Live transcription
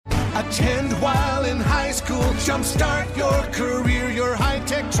Attend while in high school. Jumpstart your career. Your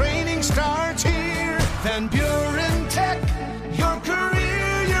high-tech training starts here. Van Buren Tech. Your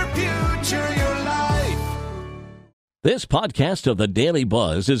career, your future, your life. This podcast of the Daily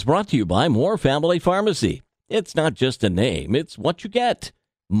Buzz is brought to you by More Family Pharmacy. It's not just a name, it's what you get.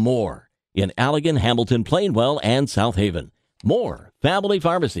 More in Allegan, Hamilton, Plainwell, and South Haven. More Family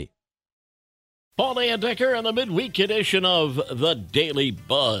Pharmacy. Paulie and Decker on the midweek edition of the Daily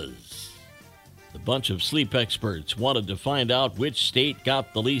Buzz. A bunch of sleep experts wanted to find out which state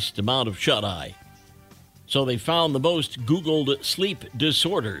got the least amount of shut-eye. So they found the most Googled sleep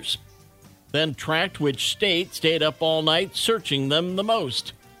disorders, then tracked which state stayed up all night searching them the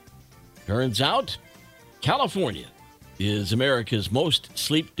most. Turns out, California is America's most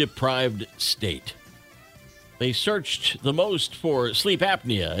sleep-deprived state. They searched the most for sleep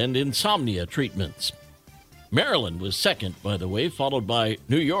apnea and insomnia treatments. Maryland was second, by the way, followed by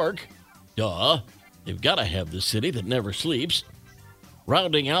New York. Duh, they've got to have the city that never sleeps.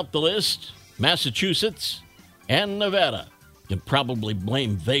 Rounding out the list, Massachusetts and Nevada. You can probably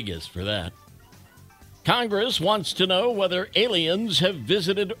blame Vegas for that. Congress wants to know whether aliens have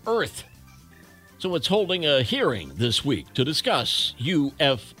visited Earth. So it's holding a hearing this week to discuss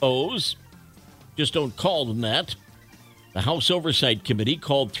UFOs. Just don't call them that. The House Oversight Committee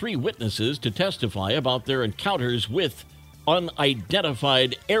called 3 witnesses to testify about their encounters with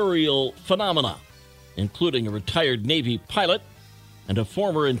unidentified aerial phenomena, including a retired Navy pilot and a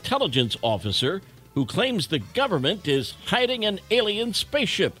former intelligence officer who claims the government is hiding an alien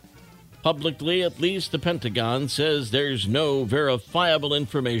spaceship. Publicly, at least, the Pentagon says there's no verifiable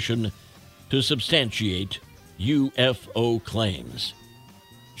information to substantiate UFO claims.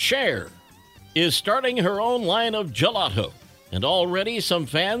 Cher is starting her own line of gelato, and already some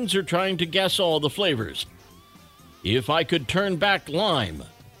fans are trying to guess all the flavors. If I could turn back lime,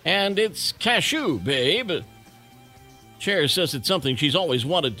 and it's cashew, babe. Cher says it's something she's always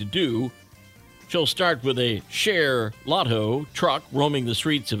wanted to do. She'll start with a Cher-Lato truck roaming the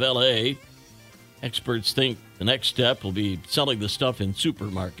streets of L.A. Experts think the next step will be selling the stuff in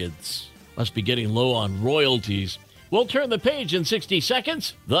supermarkets. Must be getting low on royalties. We'll turn the page in 60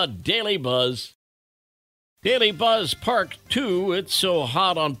 seconds. The Daily Buzz. Daily Buzz Part 2. It's so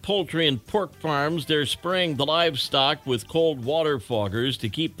hot on poultry and pork farms, they're spraying the livestock with cold water foggers to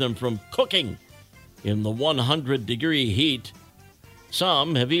keep them from cooking in the 100-degree heat.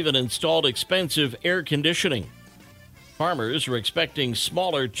 Some have even installed expensive air conditioning. Farmers are expecting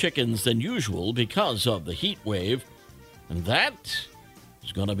smaller chickens than usual because of the heat wave, and that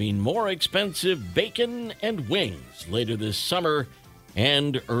is going to mean more expensive bacon and wings later this summer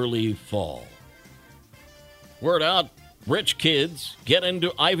and early fall. Word out, rich kids get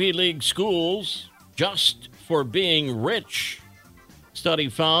into Ivy League schools just for being rich. Study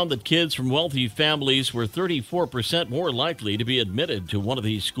found that kids from wealthy families were 34% more likely to be admitted to one of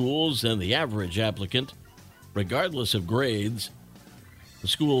these schools than the average applicant, regardless of grades. The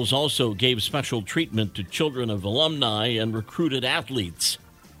schools also gave special treatment to children of alumni and recruited athletes.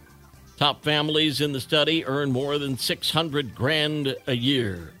 Top families in the study earn more than $600,000 a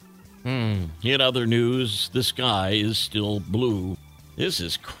year. In other news, the sky is still blue. This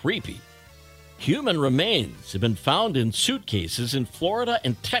is creepy. Human remains have been found in suitcases in Florida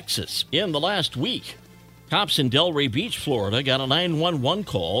and Texas in the last week. Cops in Delray Beach, Florida, got a 911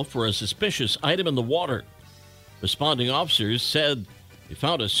 call for a suspicious item in the water. Responding officers said they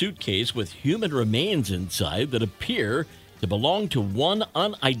found a suitcase with human remains inside that appear to belong to one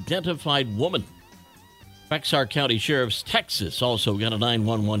unidentified woman. Bexar County Sheriff's Texas also got a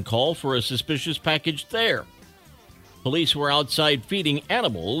 911 call for a suspicious package there. Police were outside feeding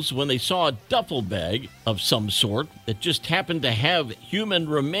animals when they saw a duffel bag of some sort that just happened to have human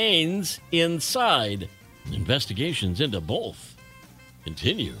remains inside. Investigations into both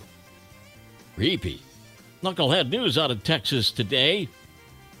continue. Creepy. Knucklehead news out of Texas today.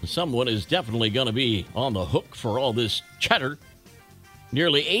 Someone is definitely going to be on the hook for all this cheddar.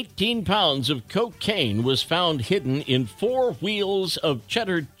 Nearly 18 pounds of cocaine was found hidden in 4 wheels of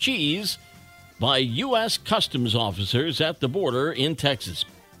cheddar cheese by U.S. Customs officers at the border in Texas.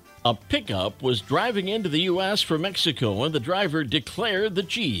 A pickup was driving into the U.S. from Mexico, and the driver declared the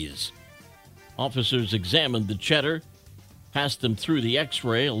cheese. Officers examined the cheddar, passed them through the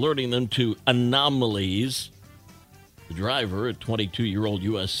X-ray, alerting them to anomalies. The driver, a 22-year-old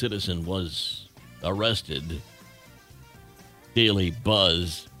U.S. citizen, was arrested. Daily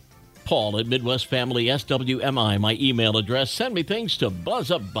Buzz. Paul at Midwest Family SWMI, my email address. Send me things to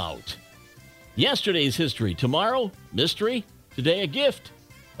buzz about. Yesterday's history, tomorrow, mystery, today a gift.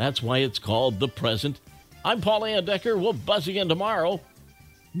 That's why it's called The Present. I'm Paul Decker. We'll buzz again tomorrow.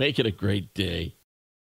 Make it a great day.